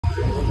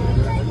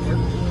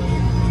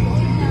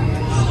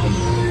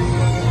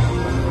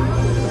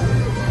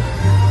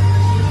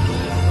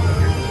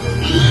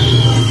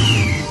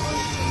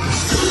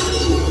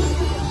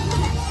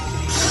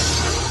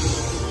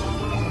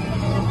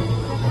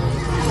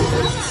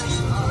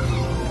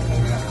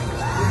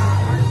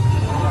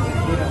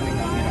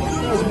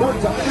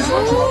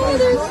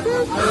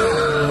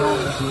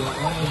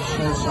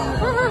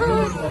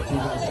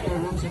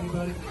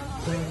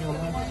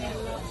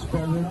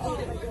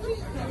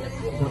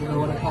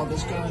saw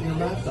this guy on your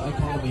left, I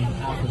call him a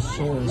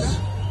Halfosaurus.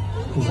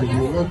 Because if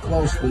you look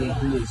closely,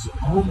 he is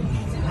only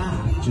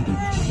half to do.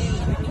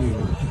 Thank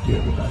you,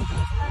 everybody.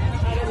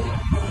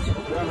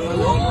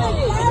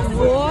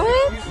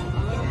 What?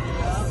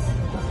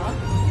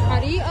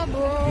 طريقة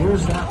bro.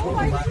 Here's that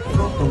one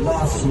from the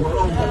lost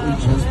world that we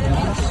just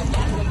passed.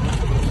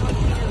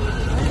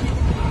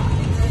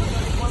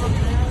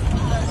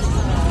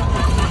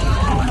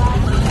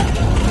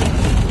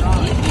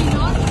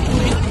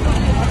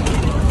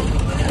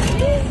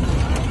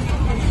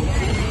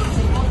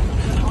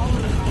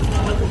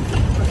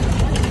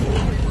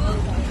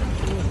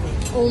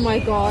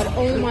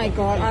 Oh my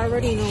god, I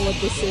already know what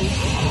this is.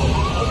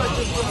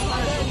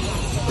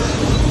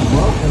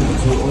 Welcome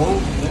to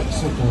Old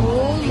Mexico.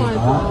 Oh my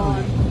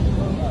god.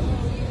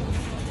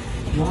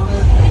 You want to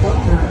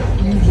wonder,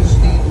 you just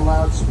need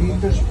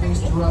loudspeakers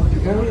placed throughout the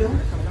area.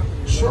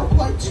 Short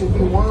lights if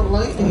you want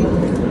lightning.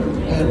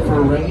 And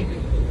for rain,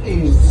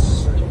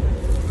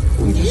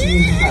 we just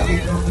use a highly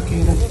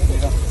complicated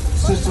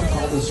system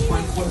called a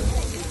sprinkler.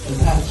 And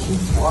that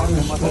shoots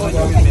water straight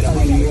up into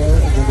the air,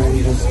 and then we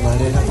just let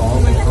it fall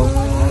down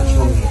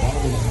naturally. That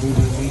is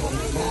movie making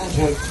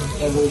magic,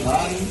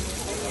 everybody.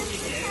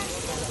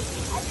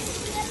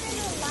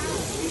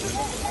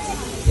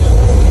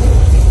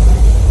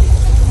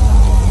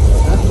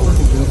 That's like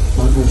a good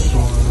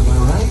thunderstorm, am I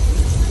right?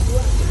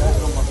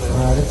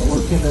 Alright, I think we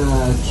can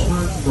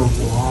turn the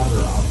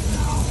water up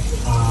now.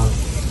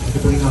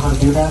 Anybody know how to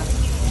do that?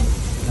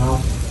 No?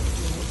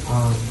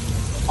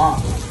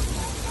 Off.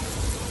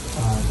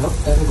 Nope,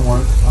 that didn't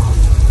work. Oh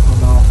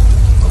no.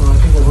 I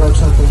think I broke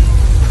something.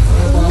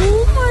 Oh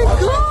my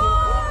god!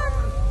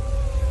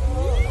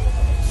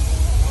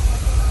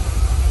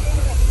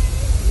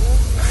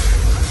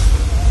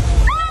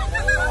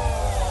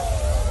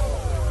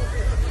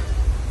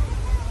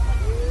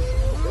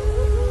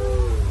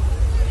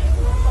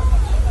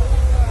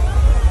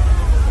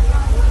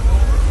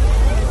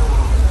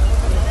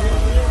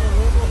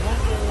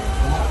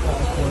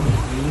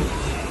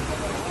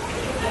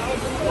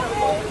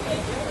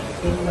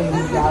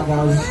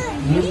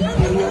 Music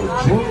video,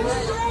 Jules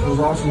was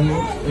also used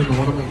in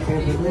one of my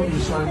favorite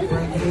movies starring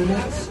Frank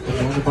Muniz,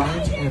 Amanda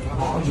Bynes, and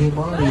Paul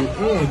Giamatti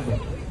in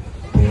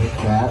Big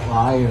Fat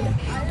Liar.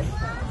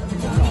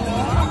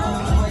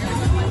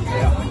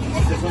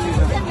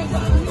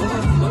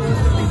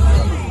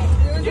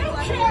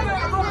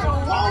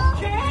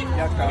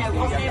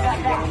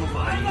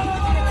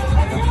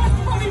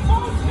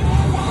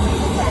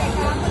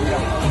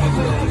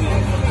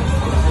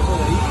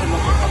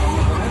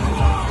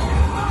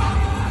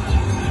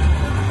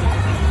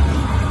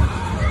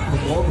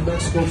 Old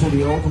Mexico to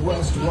the Old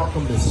West.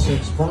 Welcome to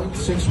Six Points.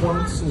 Six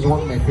Points is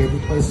one of my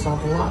favorite places on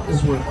the lot.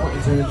 This is where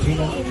Quentin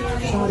Tarantino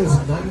shot his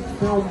ninth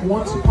film,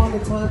 Once Upon a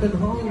Time in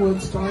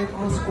Hollywood, starring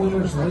Oscar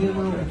winners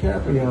Leonardo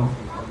DiCaprio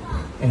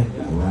and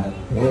Brad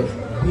Pitt.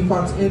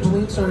 Peacock's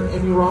Angeline starring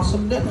Emmy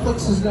Rossum.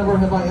 Netflix's Never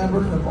Have I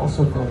Ever. I've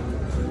also filmed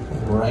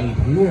right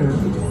here.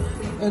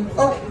 And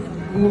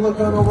you look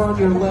on over on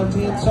your left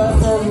hand side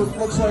there, it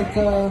looks like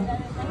a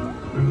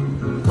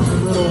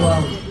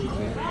little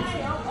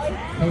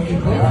Katy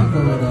Perry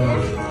going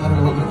I don't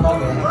know what you call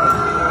that.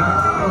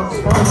 Oh, it's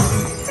fun.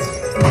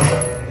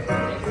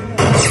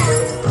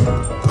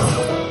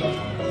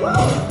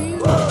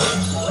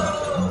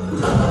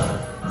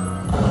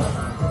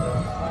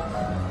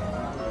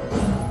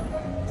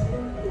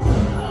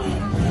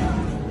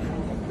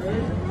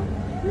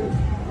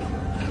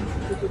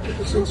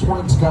 Six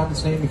Points got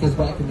its name because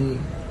back in the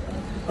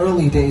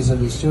early days of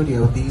the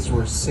studio, these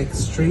were 6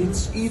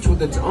 streets, each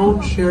with its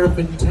own sheriff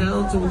in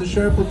town. So when the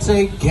sheriff would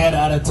say, "Get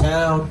out of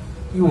town,"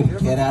 you would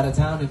get out of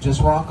town and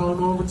just walk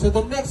on over to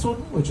the next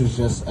one, which is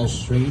just a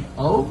street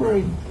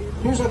over.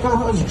 Here's our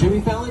co-host, Jimmy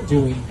Fallon,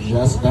 doing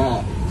just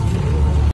that.